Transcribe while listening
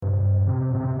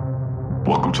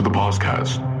Welcome to the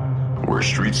POZcast, where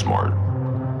street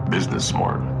smart, business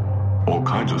smart, all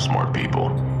kinds of smart people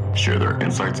share their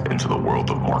insights into the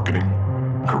world of marketing,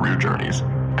 career journeys,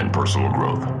 and personal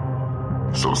growth.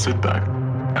 So sit back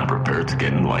and prepare to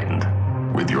get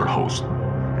enlightened with your host,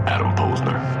 Adam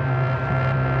Posner.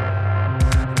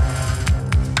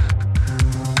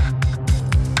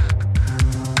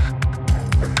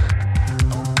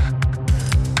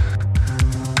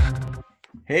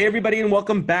 Hey, everybody, and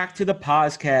welcome back to the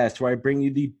POZcast, where I bring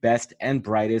you the best and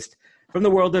brightest from the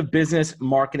world of business,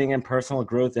 marketing, and personal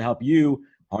growth to help you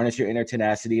harness your inner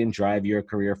tenacity and drive your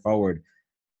career forward.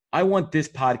 I want this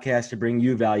podcast to bring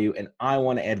you value, and I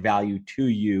want to add value to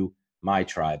you, my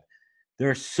tribe. There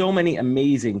are so many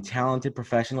amazing, talented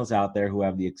professionals out there who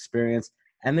have the experience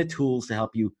and the tools to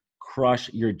help you crush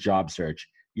your job search,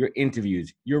 your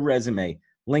interviews, your resume,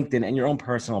 LinkedIn, and your own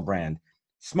personal brand.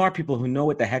 Smart people who know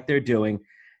what the heck they're doing.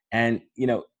 And,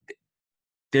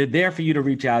 they're there for you to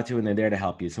reach out to, and they're there to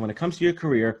help you. So when it comes to your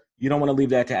career, you don't want to leave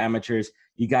that to amateurs.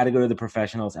 You got to go to the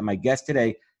professionals. And my guest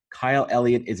today, Kyle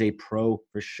Elliott, is a pro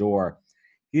for sure.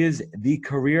 He is the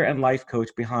career and life coach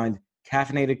behind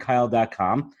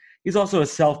caffeinatedkyle.com. He's also a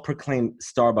self-proclaimed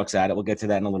Starbucks addict. We'll get to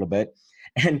that in a little bit.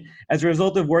 And as a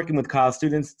result of working with Kyle,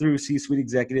 students through C-suite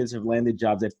executives have landed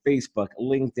jobs at Facebook,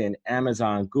 LinkedIn,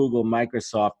 Amazon, Google,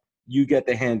 Microsoft. You get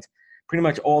the hint. Pretty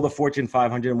much all the Fortune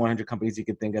 500 and 100 companies you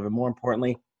could think of. And more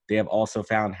importantly, they have also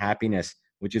found happiness,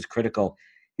 which is critical.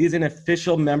 He is an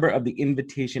official member of the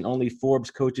invitation-only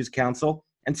Forbes Coaches Council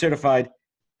and certified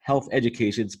health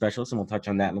education specialist, and we'll touch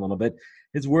on that in a little bit.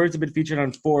 His words have been featured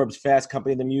on Forbes, Fast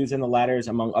Company, The Muse, and The Ladders,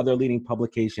 among other leading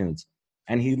publications.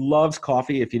 And he loves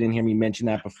coffee, if you didn't hear me mention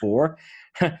that before,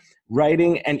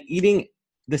 writing and eating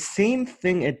the same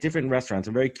thing at different restaurants.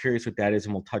 I'm very curious what that is,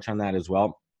 and we'll touch on that as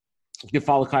well. You can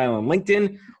follow Kyle on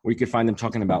LinkedIn, or you can find them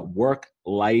talking about work,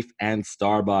 life, and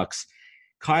Starbucks.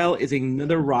 Kyle is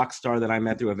another rock star that I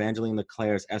met through Evangeline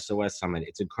LeClaire's SOS Summit.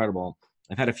 It's incredible.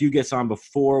 I've had a few guests on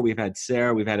before. We've had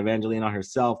Sarah. We've had Evangeline on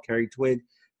herself, Carrie Twig,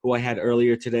 who I had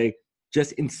earlier today.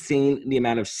 Just insane the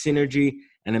amount of synergy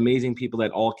and amazing people that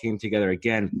all came together.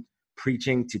 Again,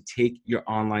 preaching to take your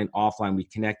online offline. We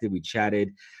connected. We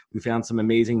chatted. We found some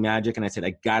amazing magic. And I said,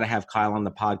 I got to have Kyle on the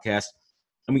podcast.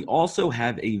 And we also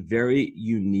have a very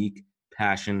unique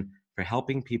passion for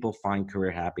helping people find career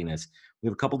happiness. We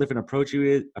have a couple different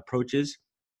approaches,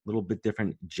 a little bit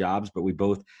different jobs, but we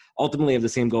both ultimately have the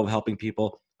same goal of helping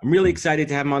people. I'm really excited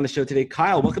to have him on the show today.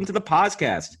 Kyle, welcome to the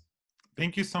POZcast.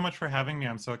 Thank you so much for having me.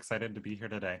 I'm so excited to be here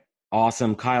today.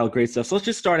 Awesome, Kyle. Great stuff. So let's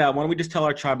just start out. Why don't we just tell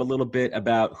our tribe a little bit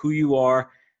about who you are,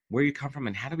 where you come from,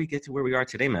 and how do we get to where we are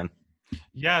today, man?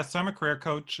 Yeah, so I'm a career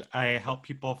coach. I help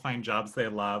people find jobs they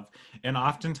love. And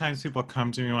oftentimes people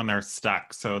come to me when they're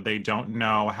stuck. So they don't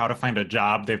know how to find a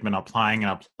job. They've been applying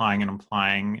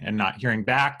and not hearing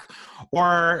back.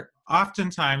 Or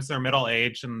oftentimes they're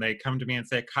middle-aged and they come to me and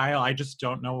say, Kyle, I just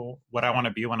don't know what I want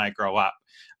to be when I grow up.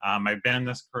 I've been in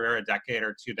this career a decade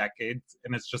or 2 decades,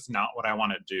 and it's just not what I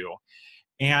want to do.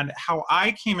 And how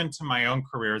I came into my own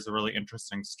career is a really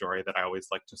interesting story that I always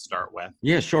like to start with.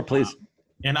 Yeah, sure, please.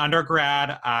 In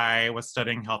undergrad, I was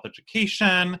studying health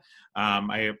education.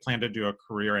 I planned to do a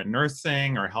career in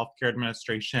nursing or healthcare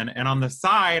administration. And on the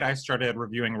side, I started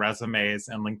reviewing resumes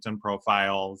and LinkedIn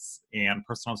profiles and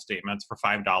personal statements for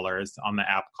 $5 on the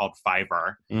app called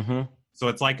Fiverr. Mm-hmm. So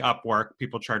it's like Upwork.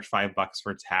 People charge $5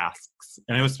 for tasks.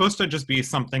 And it was supposed to just be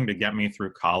something to get me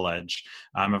through college.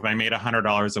 If I made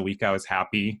 $100 a week, I was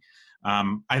happy.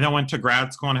 I then went to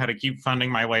grad school and had to keep funding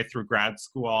my way through grad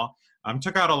school.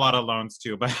 Took out a lot of loans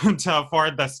too, but to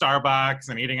afford the Starbucks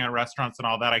and eating at restaurants and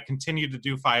all that, I continued to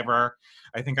do Fiverr.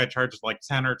 I think I charged like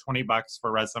 $10 or $20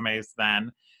 for resumes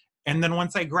then. And then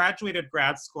once I graduated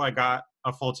grad school, I got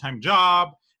a full-time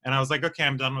job and I was like, okay,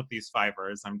 I'm done with these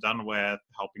Fiverrs. I'm done with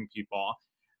helping people.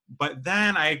 But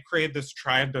then I created this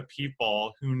tribe of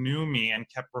people who knew me and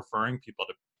kept referring people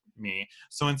to me.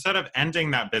 So instead of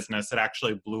ending that business, it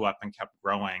actually blew up and kept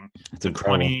growing. That's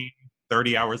incredible.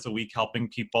 30 hours a week helping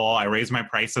people. I raised my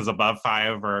prices above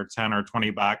 $5 or $10 or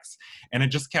 $20, and it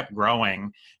just kept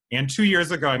growing. And 2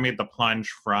 years ago, I made the plunge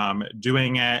from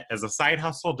doing it as a side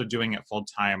hustle to doing it full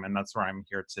time, and that's where I'm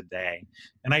here today.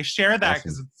 And I share that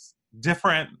because it's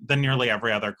different than nearly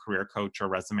every other career coach or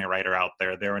resume writer out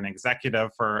there. They're an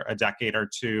executive for a decade or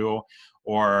two,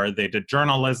 or they did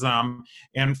journalism.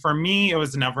 And for me, it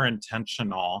was never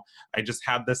intentional. I just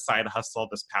had this side hustle,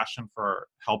 this passion for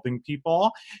helping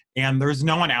people. And there's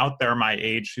no one out there my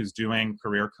age who's doing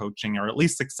career coaching or at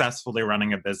least successfully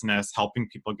running a business, helping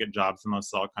people get jobs in the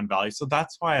Silicon Valley. So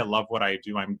that's why I love what I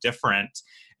do. I'm different.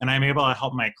 And I'm able to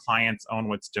help my clients own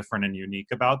what's different and unique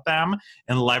about them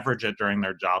and leverage it during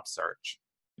their job search.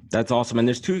 That's awesome. And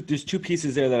there's two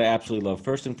pieces there that I absolutely love.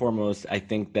 First and foremost, I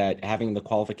think that having the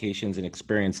qualifications and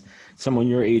experience, someone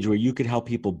your age where you could help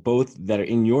people both that are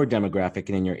in your demographic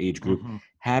and in your age group,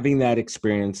 having that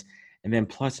experience. And then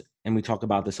plus, and we talk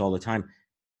about this all the time,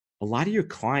 a lot of your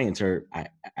clients are,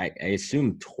 I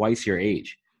assume, twice your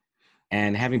age.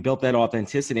 And having built that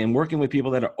authenticity and working with people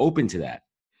that are open to that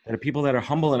are people that are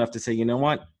humble enough to say, you know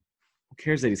what? Who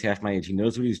cares that he's half my age? He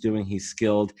knows what he's doing. He's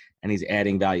skilled and he's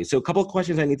adding value. So a couple of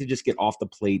questions I need to just get off the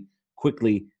plate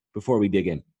quickly before we dig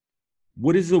in.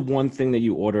 What is the one thing that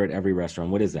you order at every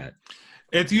restaurant? What is that?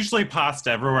 It's usually pasta.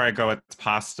 Everywhere I go, it's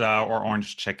pasta or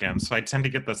orange chicken. So I tend to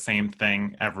get the same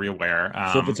thing everywhere.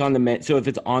 So if it's on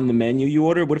the menu, you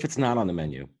order. What if it's not on the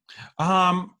menu?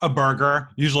 A burger.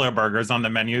 Usually a burger is on the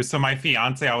menu. So my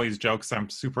fiance always jokes I'm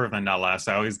super vanilla.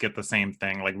 So I always get the same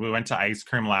thing. Like we went to ice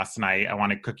cream last night. I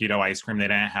wanted cookie dough ice cream. They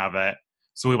didn't have it.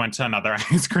 So we went to another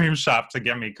ice cream shop to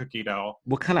get me cookie dough.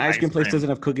 What kind of ice cream place doesn't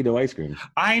have cookie dough ice cream?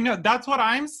 I know. That's what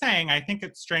I'm saying. I think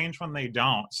it's strange when they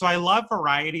don't. So I love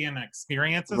variety and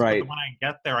experiences. Right. But when I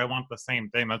get there, I want the same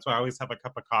thing. That's why I always have a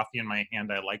cup of coffee in my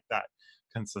hand. I like that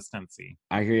consistency.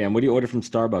 I hear you. And what do you order from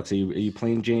Starbucks? Are you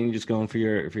plain Jane, just going for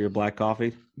your black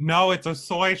coffee? No, it's a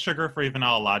soy sugar-free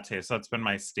vanilla latte. So that's been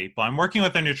my staple. I'm working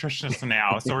with a nutritionist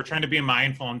now. So we're trying to be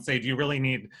mindful and say, do you really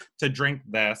need to drink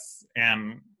this?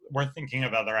 And we're thinking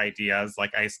of other ideas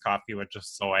like iced coffee with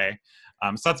just soy.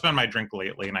 So that's been my drink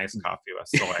lately, an iced coffee with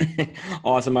soy.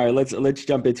 Awesome. All right, let's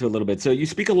jump into a little bit. So you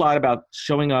speak a lot about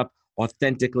showing up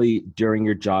authentically during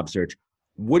your job search.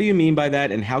 What do you mean by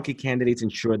that, and how can candidates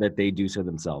ensure that they do so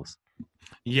themselves?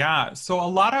 Yeah, so a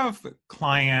lot of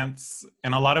clients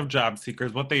and a lot of job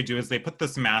seekers, what they do is they put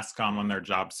this mask on when they're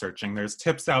job searching. There's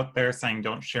tips out there saying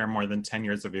don't share more than 10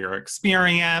 years of your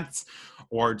experience,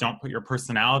 or don't put your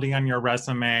personality on your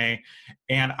resume.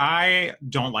 And I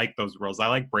don't like those rules. I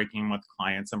like breaking with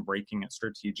clients and breaking it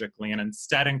strategically and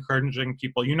instead encouraging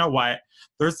people, you know what,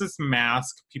 there's this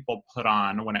mask people put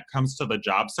on when it comes to the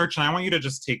job search. And I want you to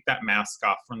just take that mask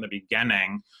off from the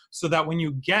beginning so that when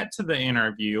you get to the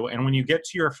interview and when you get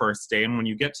to your first day and when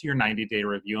you get to your 90-day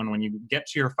review and when you get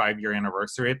to your 5-year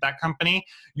anniversary at that company,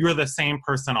 you're the same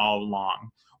person all along.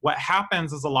 What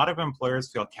happens is a lot of employers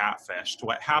feel catfished.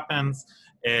 What happens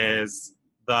is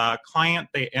the client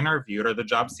they interviewed or the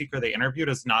job seeker they interviewed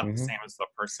is not the same as the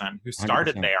person who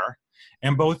started 100%. there.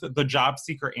 And both the job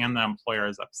seeker and the employer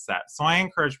is upset. So I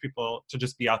encourage people to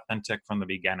just be authentic from the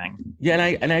beginning. Yeah,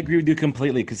 and I agree with you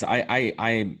completely, because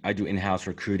I do in-house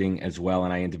recruiting as well,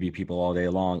 and I interview people all day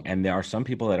long. And there are some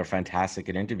people that are fantastic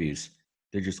at interviews.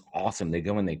 They're just awesome. They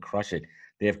go in, they crush it.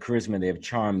 They have charisma, they have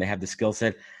charm, they have the skill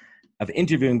set of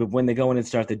interviewing. But when they go in and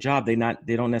start the job, they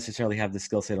don't necessarily have the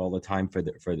skill set all the time for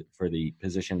the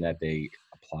position that they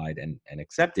applied and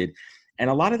accepted. And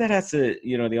a lot of that has to,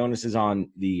 the onus is on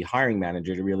the hiring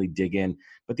manager to really dig in,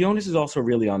 but the onus is also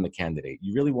really on the candidate.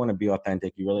 You really want to be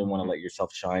authentic. You really want to let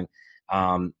yourself shine,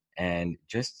 and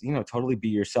just, totally be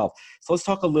yourself. So let's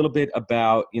talk a little bit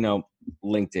about,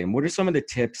 LinkedIn. What are some of the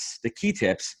tips, the key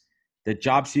tips that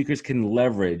job seekers can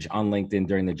leverage on LinkedIn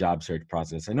during the job search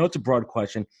process? I know it's a broad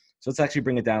question, so let's actually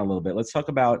bring it down a little bit. Let's talk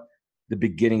about the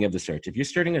beginning of the search. If you're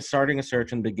starting a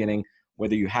search in the beginning,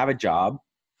 whether you have a job,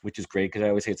 which is great, because I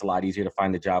always say it's a lot easier to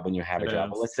find a job when you have a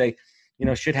job. But let's say,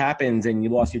 shit happens and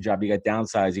you lost your job, you got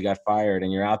downsized, you got fired,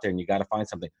 and you're out there and you got to find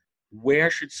something.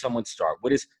 Where should someone start?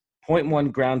 What is point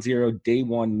one, ground zero, day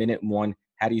one, minute one?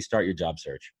 How do you start your job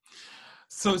search?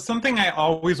 So something I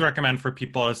always recommend for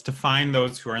people is to find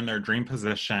those who are in their dream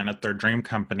position at their dream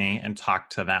company and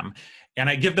talk to them. And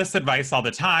I give this advice all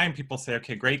the time. People say,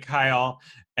 okay, great, Kyle.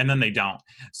 And then they don't.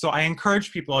 So I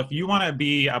encourage people, if you want to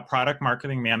be a product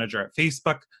marketing manager at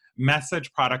Facebook,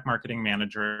 message product marketing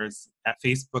managers at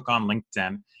Facebook on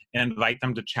LinkedIn and invite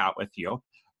them to chat with you.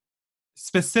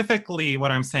 Specifically,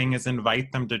 what I'm saying is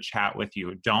invite them to chat with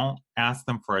you. Don't ask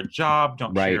them for a job.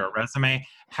 Don't share a resume.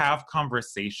 Have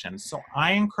conversations. So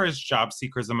I encourage job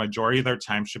seekers, the majority of their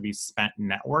time should be spent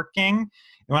networking. And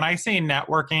when I say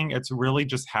networking, it's really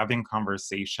just having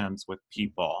conversations with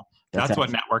people. That's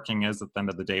what networking is at the end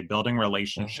of the day, building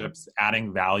relationships,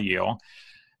 adding value.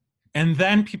 And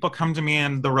then people come to me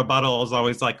and the rebuttal is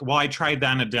always like, well, I tried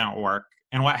that and it didn't work.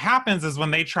 And what happens is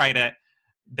when they tried it,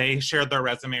 they shared their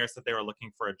resume or said they were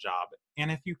looking for a job.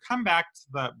 And if you come back to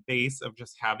the base of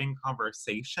just having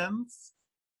conversations,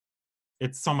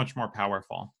 it's so much more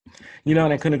powerful. And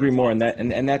I couldn't agree more. And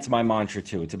that's my mantra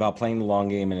too. It's about playing the long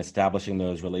game and establishing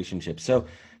those relationships. So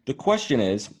the question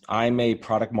is, I'm a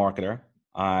product marketer,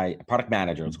 a product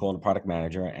manager. Let's call it a product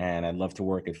manager. And I'd love to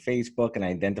work at Facebook and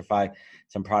identify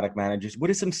some product managers. What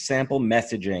is some sample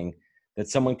messaging that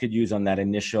someone could use on that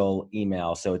initial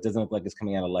email, so it doesn't look like it's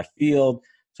coming out of left field,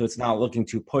 so it's not looking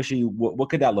too pushy? What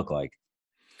could that look like?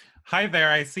 Hi there.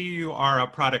 I see you are a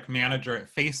product manager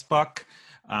at Facebook.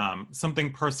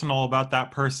 Something personal about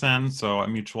that person, so a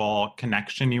mutual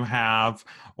connection you have,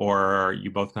 or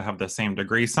you both have the same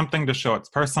degree, something to show it's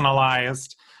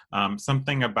personalized,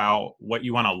 something about what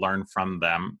you want to learn from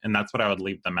them. And that's what I would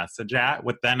leave the message at,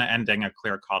 with then ending a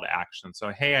clear call to action.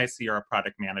 So, hey, I see you're a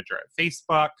product manager at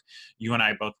Facebook. You and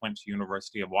I both went to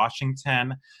University of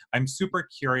Washington. I'm super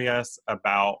curious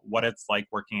about what it's like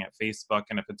working at Facebook,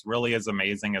 and if it's really as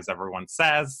amazing as everyone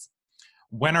says.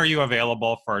 When are you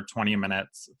available for 20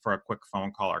 minutes for a quick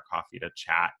phone call or coffee to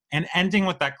chat? And ending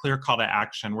with that clear call to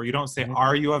action where you don't say,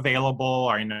 are you available?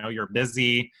 Or I know you're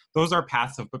busy. Those are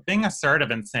passive, but being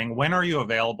assertive and saying, when are you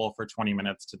available for 20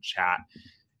 minutes to chat?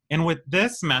 And with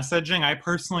this messaging, I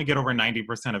personally get over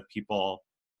 90% of people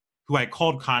who I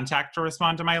cold contact to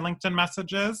respond to my LinkedIn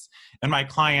messages. And my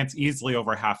clients, easily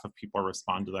over half of people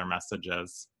respond to their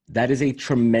messages. That is a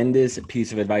tremendous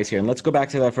piece of advice here. And let's go back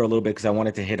to that for a little bit, because I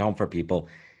wanted to hit home for people.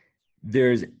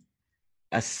 There's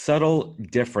a subtle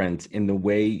difference in the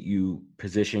way you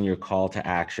position your call to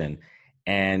action.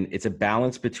 And it's a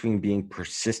balance between being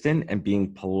persistent and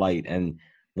being polite. And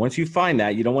once you find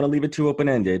that, you don't want to leave it too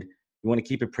open-ended. You want to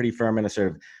keep it pretty firm and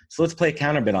assertive. So let's play a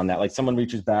counter bit on that. Like someone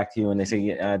reaches back to you and they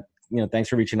say, thanks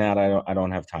for reaching out. I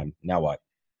don't have time. Now what?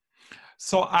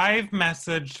 So I've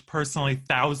messaged personally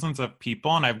thousands of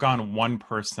people, and I've gone one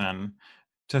person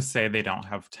to say they don't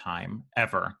have time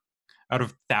ever out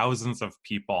of thousands of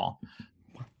people.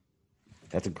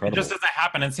 That's incredible. It just doesn't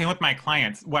happen. And same with my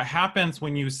clients. What happens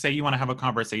when you say you want to have a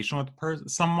conversation with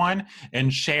someone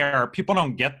and share, people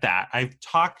don't get that. I've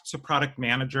talked to product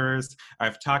managers.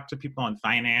 I've talked to people in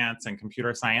finance and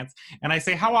computer science. And I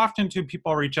say, how often do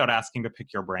people reach out asking to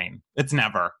pick your brain? It's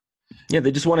never. Yeah,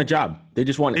 they just want a job. They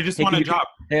just want a job.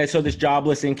 Hey, I saw this job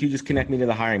listing. Can you just connect me to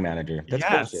the hiring manager? That's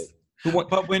bullshit.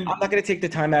 But when I'm not going to take the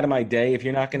time out of my day if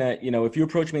you're not going to, if you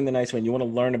approach me in the nice way and you want to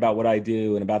learn about what I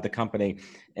do and about the company,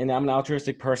 and I'm an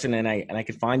altruistic person and I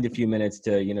could find a few minutes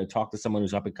to, talk to someone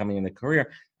who's up and coming in the career,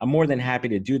 I'm more than happy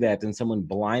to do that than someone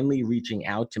blindly reaching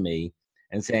out to me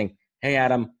and saying, hey,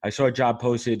 Adam, I saw a job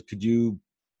posted. Could you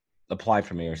apply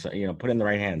for me or so, put it in the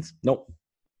right hands? Nope.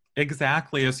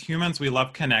 Exactly. As humans, we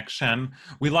love connection.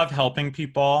 We love helping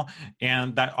people.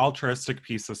 And that altruistic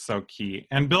piece is so key.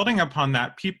 And building upon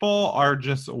that, people are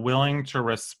just willing to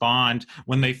respond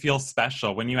when they feel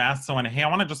special. When you ask someone, hey, I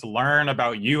want to just learn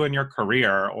about you and your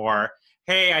career, or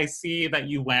hey, I see that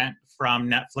you went from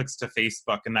Netflix to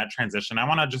Facebook in that transition. I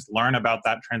want to just learn about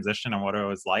that transition and what it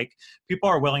was like. People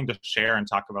are willing to share and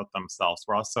talk about themselves.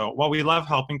 We're also, while we love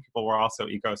helping people, we're also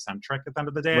egocentric at the end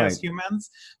of the day as humans.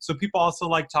 So people also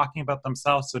like talking about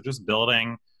themselves. So just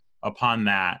building upon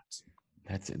that.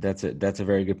 That's a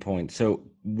very good point. So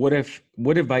what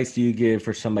advice do you give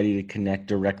for somebody to connect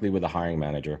directly with a hiring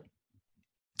manager?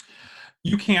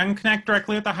 You can connect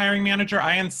directly with the hiring manager.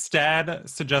 I instead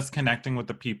suggest connecting with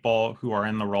the people who are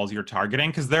in the roles you're targeting,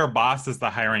 because their boss is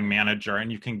the hiring manager,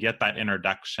 and you can get that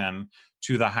introduction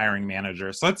to the hiring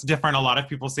manager. So it's different. A lot of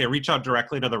people say reach out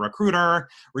directly to the recruiter,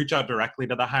 reach out directly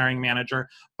to the hiring manager.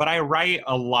 But I write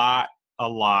a lot of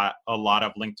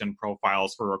LinkedIn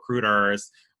profiles for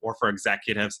recruiters or for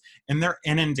executives, and they're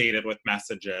inundated with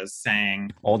messages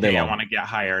saying, all day long. I want to get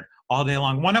hired. All day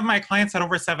long. One of my clients had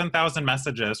over 7,000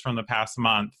 messages from the past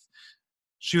month.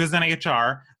 She was in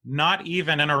HR, not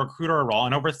even in a recruiter role,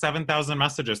 and over 7,000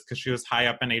 messages because she was high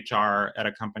up in HR at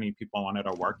a company people wanted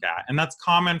to work at. And that's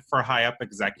common for high up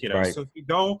executives. Right. So if you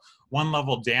go one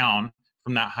level down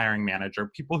from that hiring manager,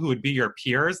 people who would be your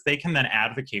peers, they can then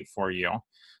advocate for you.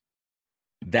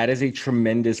 That is a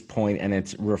tremendous point, and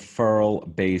it's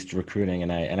referral-based recruiting,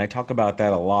 and I talk about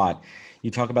that a lot.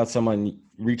 You talk about someone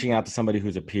reaching out to somebody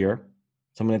who's a peer,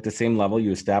 someone at the same level.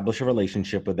 You establish a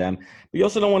relationship with them, but you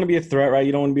also don't want to be a threat, right?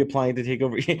 You don't want to be applying to take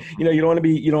over. You don't want to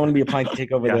be applying to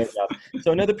take over their job.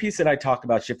 So another piece that I talk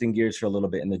about, shifting gears for a little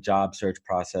bit in the job search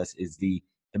process, is the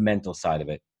mental side of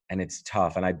it, and it's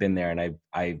tough. And I've been there, and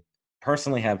I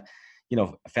personally have,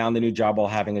 found a new job while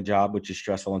having a job, which is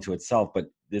stressful unto itself. But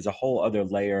there's a whole other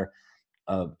layer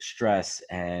of stress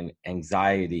and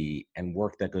anxiety and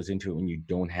work that goes into it when you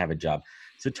don't have a job.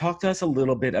 So talk to us a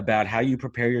little bit about how you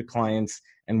prepare your clients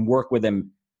and work with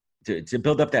them to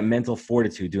build up that mental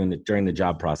fortitude during the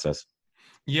job process.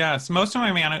 Yes, most of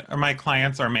my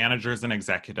clients are managers and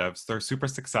executives. They're super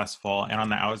successful, and on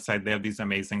the outside, they have these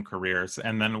amazing careers.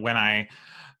 And then when I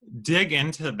dig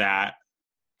into that,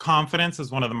 confidence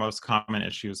is one of the most common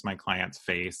issues my clients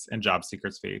face and job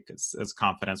seekers face is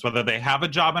confidence, whether they have a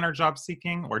job and are job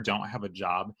seeking or don't have a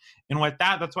job. And with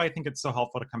that's why I think it's so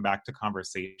helpful to come back to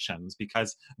conversations,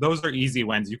 because those are easy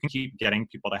wins. You can keep getting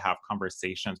people to have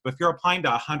conversations. But if you're applying to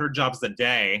 100 jobs a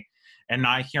day and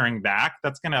not hearing back,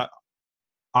 that's going to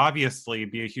obviously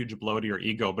be a huge blow to your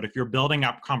ego. But if you're building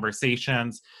up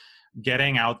conversations,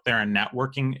 getting out there and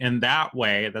networking in that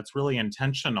way, that's really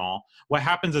intentional, what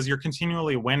happens is you're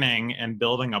continually winning and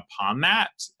building upon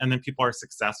that. And then people are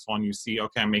successful and you see,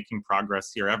 okay, I'm making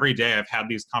progress here. Every day I've had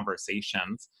these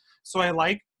conversations. So I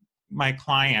like my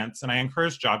clients, and I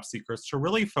encourage job seekers to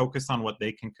really focus on what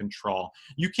they can control.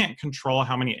 You can't control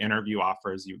how many interview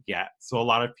offers you get. So a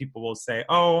lot of people will say,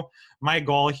 oh, my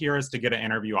goal here is to get an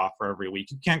interview offer every week.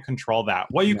 You can't control that.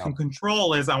 What you can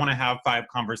control is I want to have 5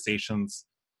 conversations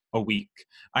a week.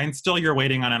 And still you're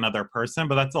waiting on another person,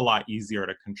 but that's a lot easier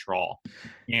to control.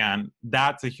 And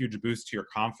that's a huge boost to your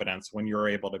confidence when you're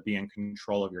able to be in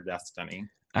control of your destiny.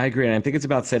 I agree. And I think it's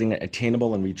about setting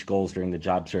attainable and reach goals during the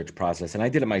job search process. And I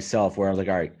did it myself where I was like,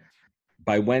 all right,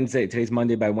 by Wednesday, today's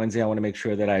Monday, by Wednesday, I want to make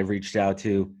sure that I've reached out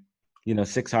to,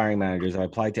 6 hiring managers. I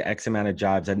applied to X amount of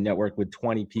jobs. I've networked with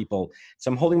 20 people. So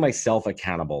I'm holding myself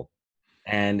accountable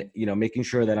and, making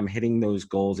sure that I'm hitting those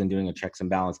goals and doing a checks and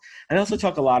balance. And I also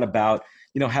talk a lot about,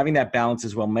 having that balance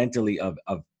as well mentally of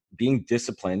being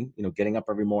disciplined, getting up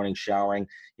every morning, showering,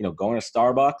 going to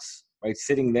Starbucks, right?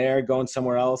 Sitting there, going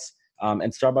somewhere else.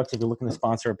 And Starbucks, if you're looking to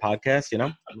sponsor a podcast,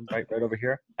 right over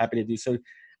here, happy to do so.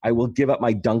 I will give up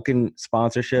my Dunkin'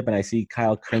 sponsorship, and I see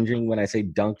Kyle cringing when I say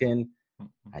Dunkin'.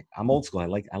 I'm old school. I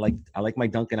like my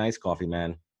Dunkin' iced coffee,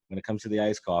 man. When it comes to the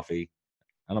iced coffee,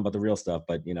 I don't know about the real stuff,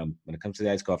 but when it comes to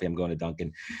the iced coffee, I'm going to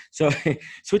Dunkin'. So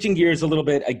switching gears a little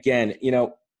bit again,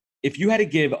 if you had to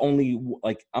give only,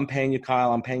 like, I'm paying you,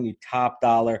 Kyle, I'm paying you top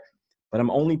dollar, but I'm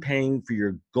only paying for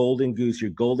your golden goose,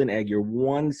 your golden egg, your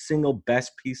one single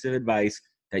best piece of advice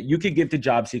that you could give to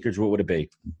job seekers, what would it be?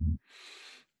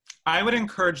 I would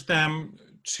encourage them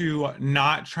to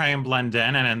not try and blend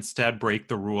in and instead break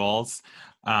the rules,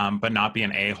 but not be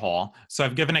an a-hole. So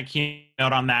I've given a keynote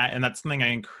on that, and that's something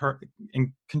I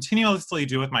continuously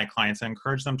do with my clients. I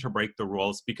encourage them to break the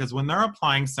rules, because when they're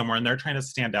applying somewhere and they're trying to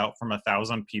stand out from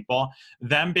 1,000 people,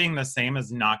 them being the same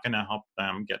is not going to help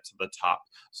them get to the top.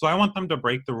 So I want them to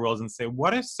break the rules and say,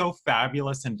 what is so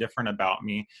fabulous and different about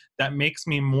me that makes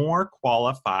me more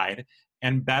qualified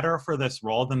and better for this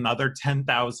role than the other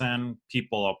 10,000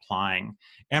 people applying?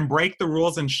 And break the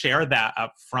rules and share that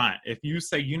up front. If you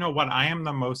say, you know what, I am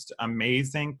the most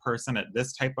amazing person at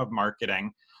this type of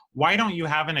marketing, why don't you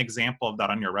have an example of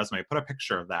that on your resume? Put a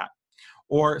picture of that.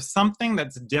 Or something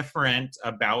that's different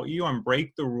about you, and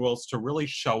break the rules to really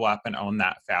show up and own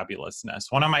that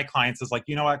fabulousness. One of my clients is like,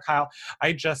 you know what, Kyle,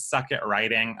 I just suck at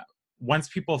writing. Once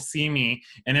people see me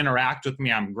and interact with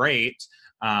me, I'm great.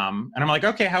 And I'm like,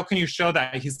 okay, how can you show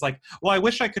that? He's like, well, I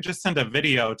wish I could just send a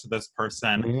video to this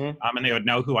person, and they would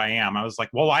know who I am. I was like,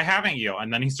 well, why haven't you?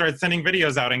 And then he started sending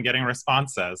videos out and getting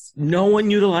responses. No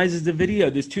one utilizes the video.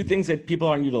 There's 2 things that people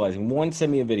aren't utilizing. One,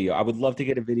 send me a video. I would love to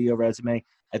get a video resume.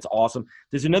 That's awesome.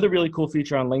 There's another really cool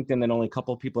feature on LinkedIn that only a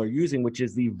couple of people are using, which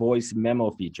is the voice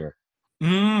memo feature.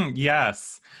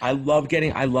 Yes. I love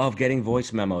getting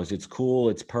voice memos. It's cool.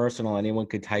 It's personal. Anyone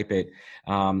could type it.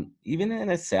 Even in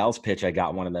a sales pitch, I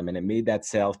got one of them, and it made that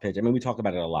sales pitch. I mean, we talk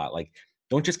about it a lot. Like,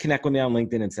 don't just connect with me on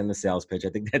LinkedIn and send the sales pitch. I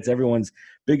think that's everyone's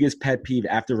biggest pet peeve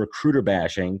after recruiter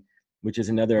bashing, which is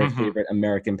another favorite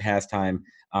American pastime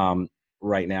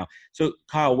right now. So,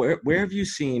 Kyle, where have you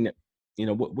seen,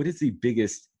 what is the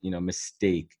biggest,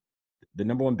 mistake, the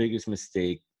number one biggest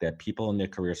mistake that people in their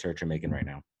career search are making right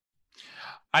now?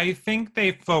 I think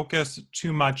they focus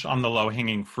too much on the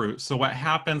low-hanging fruit. So what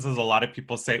happens is a lot of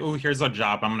people say, oh, here's a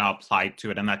job, I'm going to apply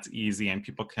to it, and that's easy, and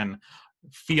people can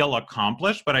feel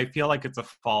accomplished, but I feel like it's a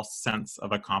false sense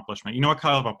of accomplishment. You know what,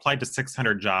 Kyle, I've applied to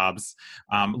 600 jobs.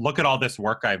 Look at all this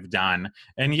work I've done.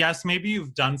 And yes, maybe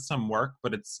you've done some work,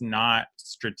 but it's not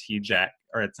strategic,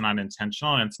 or it's not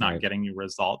intentional, and it's not getting you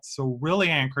results. So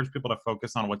really, I encourage people to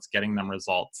focus on what's getting them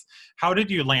results. How did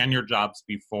you land your jobs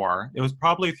before? It was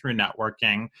probably through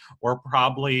networking, or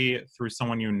probably through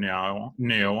someone you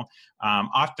knew.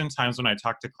 Oftentimes when I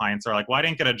talk to clients, they're like, well, I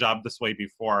didn't get a job this way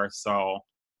before, so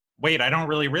wait, I don't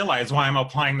really realize why I'm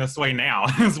applying this way now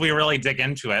as we really dig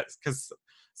into it, because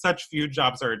such few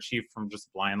jobs are achieved from just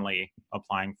blindly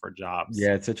applying for jobs.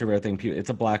 Yeah, it's such a rare thing. It's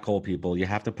a black hole, people. You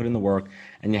have to put in the work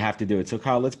and you have to do it. So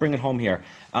Kyle, let's bring it home here.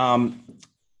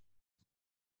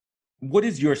 What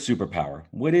is your superpower?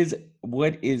 What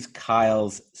is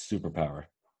Kyle's superpower?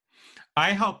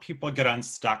 I help people get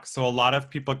unstuck. So a lot of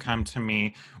people come to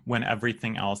me when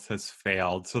everything else has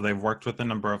failed. So they've worked with a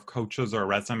number of coaches or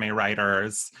resume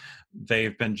writers.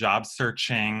 They've been job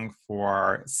searching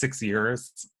for 6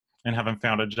 years and haven't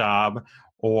found a job.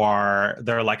 Or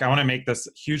they're like, I want to make this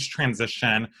huge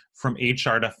transition from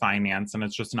HR to finance, and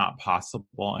it's just not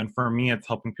possible. And for me, it's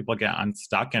helping people get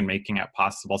unstuck and making it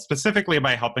possible, specifically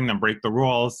by helping them break the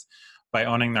rules, by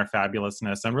owning their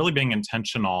fabulousness and really being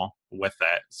intentional with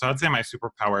it. So I'd say my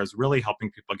superpower is really helping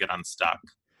people get unstuck.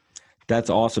 That's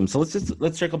awesome. So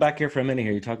let's circle back here for a minute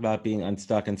here. You talked about being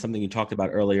unstuck, and something you talked about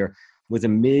earlier was a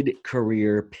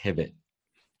mid-career pivot.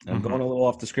 I'm going a little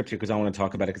off the script here because I want to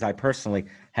talk about it, because I personally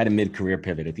had a mid-career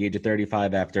pivot at the age of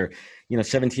 35. After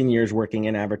 17 years working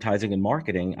in advertising and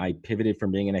marketing, I pivoted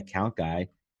from being an account guy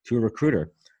to a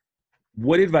recruiter.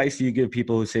 What advice do you give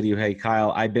people who say to you, hey,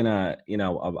 Kyle, I've been a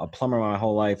plumber my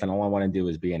whole life and all I want to do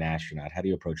is be an astronaut? How do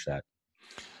you approach that?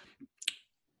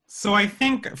 So I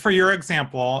think for your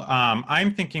example,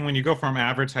 I'm thinking when you go from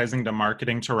advertising to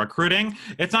marketing to recruiting,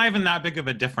 it's not even that big of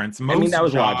a difference. That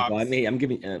was logical. I'm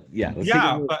giving,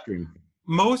 but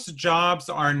most jobs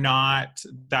are not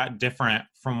that different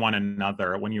from one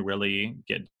another when you really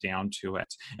get down to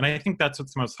it. And I think that's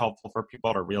what's most helpful for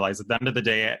people to realize. At the end of the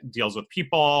day, it deals with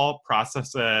people,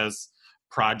 processes,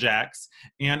 projects,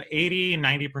 and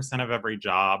 90% of every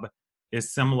job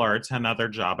is similar to another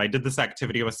job. I did this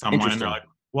activity with someone and they're like,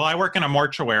 well, I work in a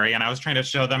mortuary, and I was trying to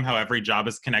show them how every job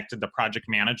is connected to project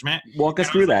management. Walk us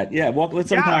through that. Yeah, let's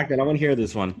unpack that. I want to hear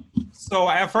this one. So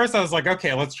at first I was like,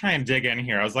 okay, let's try and dig in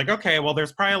here. I was like, okay, well,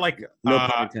 there's probably like, no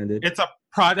pun intended. It's a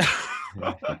project.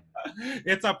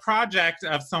 It's a project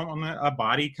of a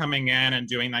body coming in and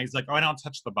doing that. He's like, oh, I don't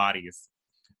touch the bodies.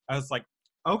 I was like,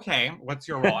 okay, what's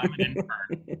your role? I'm an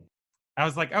intern. I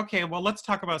was like, okay, well, let's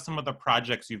talk about some of the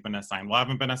projects you've been assigned. Well, I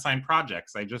haven't been assigned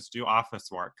projects. I just do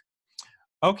office work.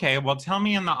 Okay, well, tell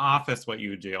me in the office what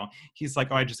you do. He's like,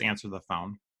 oh, I just answer the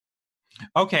phone.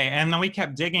 Okay, and then we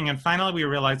kept digging, and finally we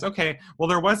realized, okay, well,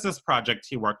 there was this project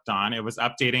he worked on. It was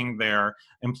updating their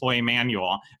employee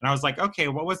manual. And I was like, okay,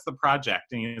 what was the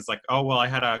project? And he's like, oh, well, I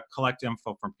had to collect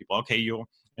info from people. Okay, you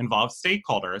involve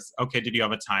stakeholders. Okay, did you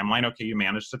have a timeline? Okay, you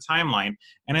managed a timeline.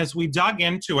 And as we dug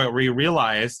into it, we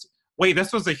realized, wait,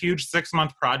 this was a huge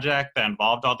 6-month project that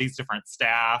involved all these different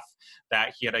staff,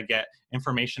 that he had to get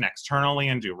information externally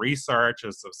and do research. It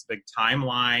was this big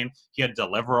timeline. He had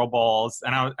deliverables.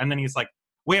 And then he's like,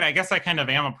 wait, I guess I kind of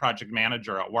am a project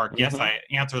manager at work. Yes, I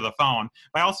answer the phone,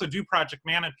 but I also do project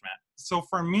management. So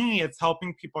for me, it's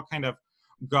helping people kind of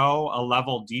go a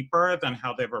level deeper than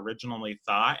how they've originally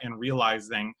thought, and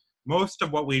realizing most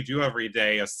of what we do every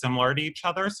day is similar to each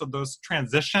other. So those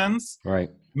transitions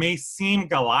may seem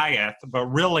Goliath, but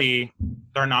really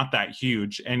they're not that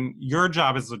huge. And your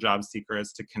job as a job seeker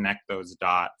is to connect those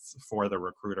dots for the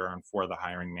recruiter and for the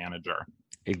hiring manager.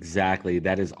 Exactly.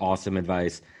 That is awesome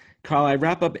advice. Carl, I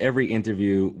wrap up every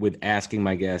interview with asking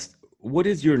my guest, what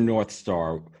is your North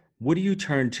Star? What do you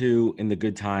turn to in the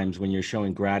good times when you're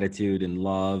showing gratitude and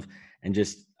love and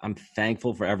just, I'm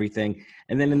thankful for everything?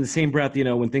 And then in the same breath,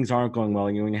 when things aren't going well,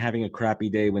 when you're having a crappy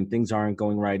day, when things aren't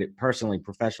going right, personally,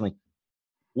 professionally,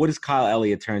 what does Kyle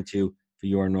Elliott turn to for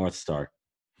your North Star?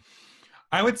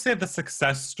 I would say the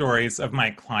success stories of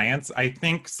my clients. I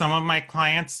think some of my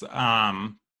clients,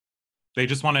 they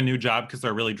just want a new job because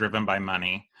they're really driven by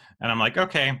money. And I'm like,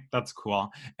 okay, that's cool.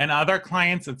 And other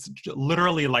clients, it's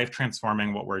literally life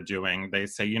transforming what we're doing. They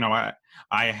say, you know what,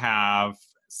 I have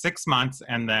 6 months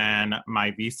and then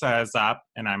my visa is up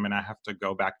and I'm going to have to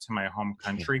go back to my home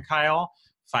country, Kyle.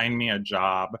 Find me a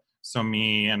job so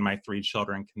me and my 3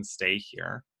 children can stay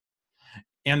here.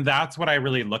 And that's what I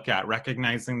really look at,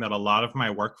 recognizing that a lot of my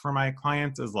work for my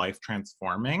clients is life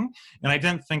transforming. And I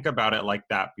didn't think about it like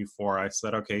that before. I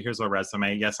said, okay, here's a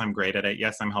resume. Yes, I'm great at it.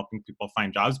 Yes, I'm helping people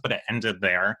find jobs, but it ended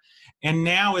there. And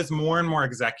now as more and more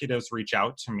executives reach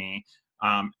out to me,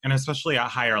 and especially at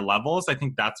higher levels, I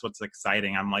think that's what's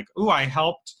exciting. I'm like, ooh, I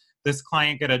helped this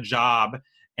client get a job.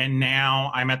 And now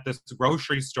I'm at this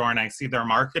grocery store and I see their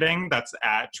marketing that's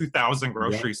at 2,000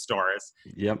 grocery stores.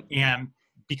 Yep. And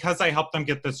because I helped them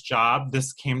get this job,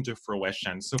 this came to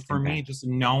fruition. So for me, just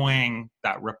knowing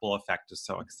that ripple effect is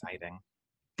so exciting.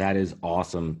 That is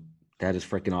awesome. That is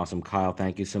freaking awesome. Kyle,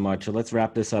 thank you so much. So let's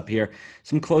wrap this up here.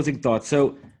 Some closing thoughts.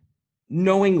 So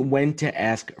knowing when to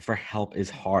ask for help is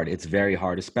hard. It's very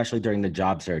hard, especially during the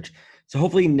job search. So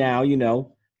hopefully now,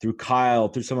 through Kyle,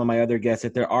 through some of my other guests,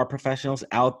 that there are professionals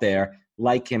out there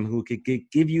like him who could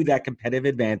give you that competitive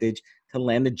advantage to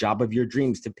land the job of your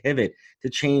dreams, to pivot, to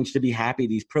change, to be happy.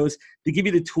 These pros, to give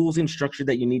you the tools and structure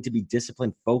that you need to be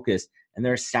disciplined, focused, and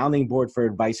they're a sounding board for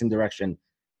advice and direction.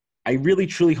 I really,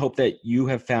 truly hope that you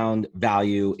have found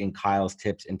value in Kyle's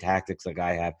tips and tactics like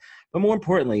I have. But more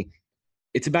importantly,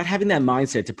 it's about having that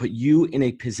mindset to put you in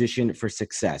a position for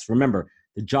success. Remember,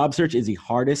 the job search is the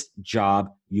hardest job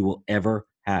you will ever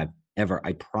have, ever.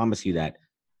 I promise you that.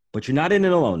 But you're not in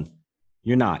it alone.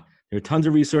 You're not. There are tons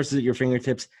of resources at your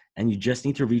fingertips, and you just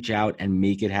need to reach out and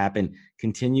make it happen.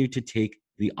 Continue to take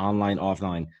the online,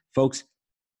 offline. Folks,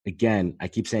 again, I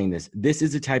keep saying this. This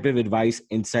is the type of advice,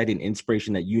 insight, and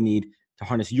inspiration that you need to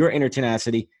harness your inner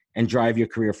tenacity and drive your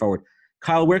career forward.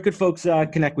 Kyle, where could folks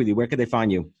connect with you? Where could they find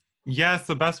you? Yes,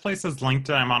 the best place is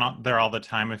LinkedIn. I'm on there all the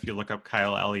time. If you look up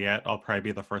Kyle Elliott, I'll probably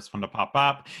be the first one to pop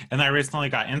up. And I recently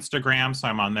got Instagram, so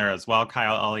I'm on there as well.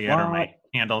 Kyle Elliott, or my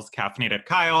handle's Caffeinated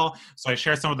Kyle. So I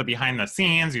share some of the behind the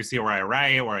scenes. You see where I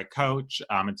write, where I coach.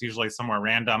 It's usually somewhere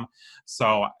random.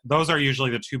 So those are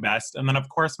usually the two best. And then, of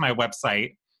course, my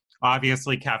website,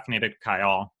 obviously,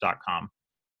 caffeinatedkyle.com.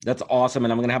 That's awesome.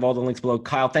 And I'm going to have all the links below.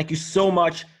 Kyle, thank you so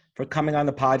much for coming on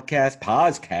the POZcast.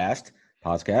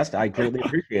 I greatly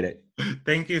appreciate it.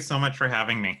 Thank you so much for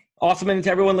having me. Awesome. And to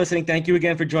everyone listening, thank you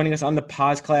again for joining us on the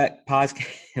POZcast.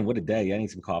 What a day. I need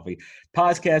some coffee.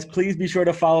 POZcast. Please be sure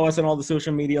to follow us on all the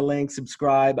social media links,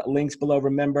 subscribe, links below.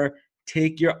 Remember,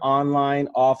 take your online,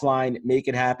 offline, make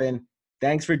it happen.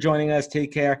 Thanks for joining us.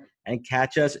 Take care and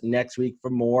catch us next week for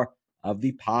more of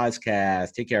the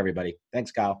POZcast. Take care, everybody.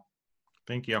 Thanks, Kyle.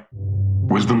 Thank you.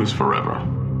 Wisdom is forever,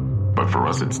 but for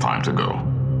us, it's time to go.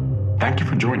 Thank you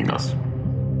for joining us.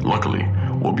 Luckily,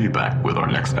 we'll be back with our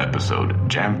next episode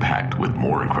jam-packed with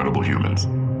more incredible humans.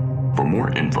 For more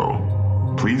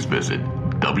info, please visit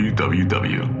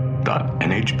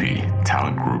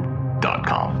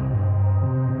www.nhptalentgroup.com.